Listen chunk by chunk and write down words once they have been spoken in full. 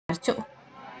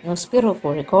News bureau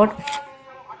Kozhikode.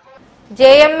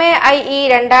 JMAIE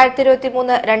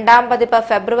 2023 രണ്ടാം പതിപ്പ്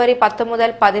ഫെബ്രുവരി 10 മുതൽ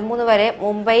 13 വരെ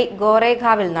മുംബൈ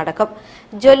ഗോറേഗാവിൽ നടക്കും.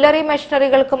 ജ്വല്ലറി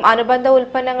മെഷീനറികൾക്കും അനുബന്ധ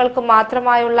ഉൽപ്പന്നങ്ങൾക്കും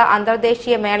മാത്രമായുള്ള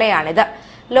അന്തർദേശീയ മേളയാണിത്.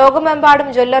 ലോകമെമ്പാടും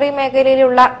ജ്വല്ലറി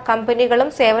മേഖലയിലുള്ള കമ്പനികളും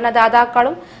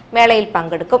സേവനദാതാക്കളും മേളയിൽ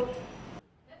പങ്കെടുക്കും.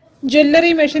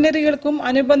 ജ്വല്ലറി മെഷീനറികൾക്കും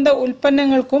അനുബന്ധ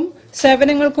ഉൽപ്പന്നങ്ങൾക്കും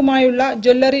സേവനങ്ങൾക്കുമായുള്ള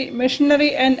jewellery machinery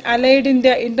and allied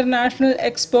India international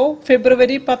expo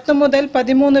ഫെബ്രുവരി 10 മുതൽ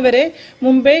 13 വരെ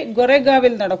മുംബൈ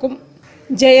ഗോറേഗാവിൽ നടക്കും.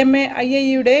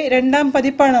 JMAIE രണ്ടാം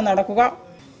പതിപ്പാണ് നടക്കുക.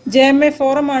 JMA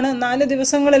ഫോറമാണ് 4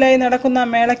 ദിവസങ്ങളിലായി നടക്കുന്ന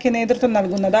മേളയ്ക്ക് നേതൃത്വം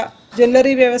നൽകുന്നത്.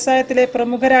 ജ്വല്ലറി വ്യവസായത്തിലെ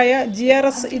പ്രമുഖരായ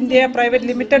GRS ഇന്ത്യ പ്രൈവറ്റ്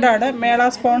ലിമിറ്റഡ് ആണ് മേള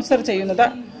സ്പോൺസർ ചെയ്യുന്നത്.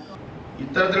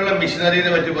 ഇത്തരത്തിലുള്ള മെഷീനറിയെ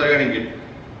പറ്റി പറയുകയാണെങ്കിൽ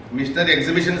മിഷനറി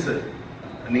എക്സിബിഷൻസ്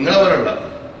നിങ്ങളെ പോലുള്ള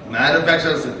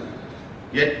മാനുഫാക്ചറേഴ്സ്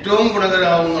ഏറ്റവും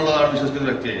ഗുണകരമാവുമെന്നുള്ളതാണ് വിശ്വസിക്കുന്ന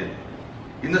വ്യക്തിയെ.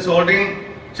 ഇന്ന് സോൾഡിങ്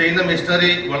ചെയ്യുന്ന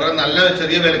മെഷീനറി വളരെ നല്ല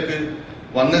ചെറിയ വിലക്ക്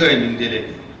വന്നു കഴിഞ്ഞു.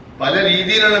 ഇന്ത്യയിലേക്ക് പല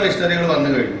രീതിയിലുള്ള മെഷീനറികൾ വന്നു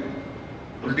കഴിഞ്ഞു.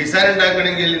 ഒരു ഡിസൈൻ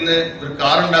ഉണ്ടാക്കണമെങ്കിൽ ഇന്ന് ഒരു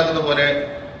കാർ ഉണ്ടാക്കുന്ന പോലെ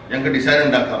ഞങ്ങൾക്ക് ഡിസൈൻ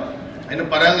ഉണ്ടാക്കാം. അതിന്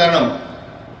പറയാൻ കാരണം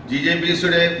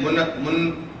GJPCയുടെ മുൻ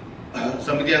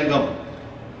സമിതി അംഗം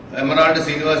എമറാൾഡ്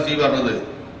ശ്രീനിവാസ് ജി പറഞ്ഞത്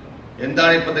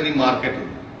എന്താണ് ഇപ്പൊ തന്നെ ഈ മാർക്കറ്റ്.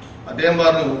 അദ്ദേഹം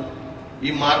പറഞ്ഞു ഈ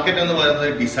മാർക്കറ്റ് എന്ന് പറയുന്നത്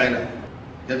ഡിസൈനാണ്.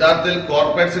 യഥാർത്ഥത്തിൽ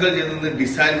കോർപ്പറേറ്റ്സുകൾ ചെയ്യുന്നത്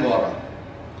ഡിസൈൻ വാറാണ്,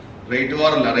 റേറ്റ്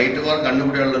വാറല്ല. റേറ്റ് വാർ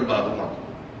കണ്ടുപിടിയുള്ള ഒരു ഭാഗമാണ്,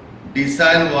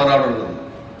 ഡിസൈൻ വാറാണ് ഉള്ളത്.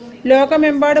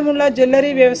 ലോകമെമ്പാടുമുള്ള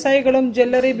ജ്വല്ലറി വ്യവസായികളും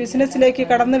ജ്വല്ലറി ബിസിനസ്സിലേക്ക്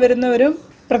കടന്നു വരുന്നവരും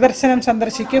പ്രദർശനം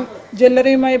സന്ദർശിക്കും.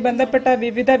 ജ്വല്ലറിയുമായി ബന്ധപ്പെട്ട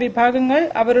വിവിധ വിഭാഗങ്ങൾ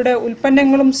അവരുടെ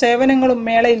ഉൽപ്പന്നങ്ങളും സേവനങ്ങളും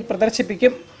മേളയിൽ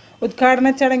പ്രദർശിപ്പിക്കും. ഉദ്ഘാടന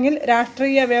ചടങ്ങിൽ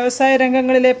രാഷ്ട്രീയ വ്യവസായ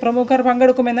രംഗങ്ങളിലെ പ്രമുഖർ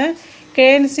പങ്കെടുക്കുമെന്ന്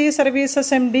KNC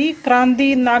സർവീസസ് MD ക്രാന്തി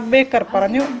നാഗ്വേക്കർ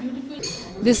പറഞ്ഞു.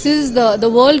 This is the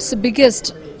world's biggest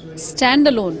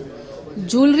standalone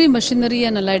jewelry, machinery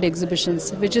and allied exhibitions,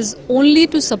 which is only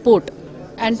to support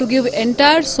and to give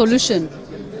entire solution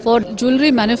for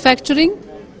jewelry manufacturing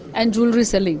and jewelry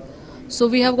selling. So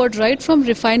we have got right from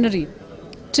refinery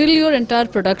till your entire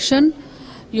production,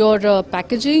 your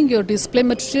packaging, your display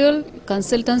material,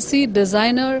 consultancy,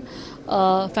 designer,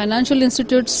 financial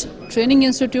institutes, training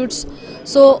institutes,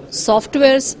 so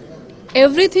softwares,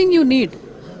 everything you need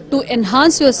to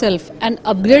enhance yourself and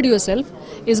upgrade yourself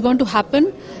is going to happen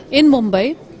in Mumbai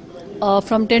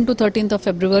from 10 to 13th of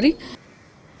February.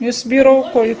 News bureau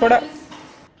Kozhikode.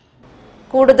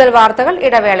 കൂടുതൽ വാർത്തകൾ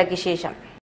ഇടവേളയ്ക്ക് ശേഷം.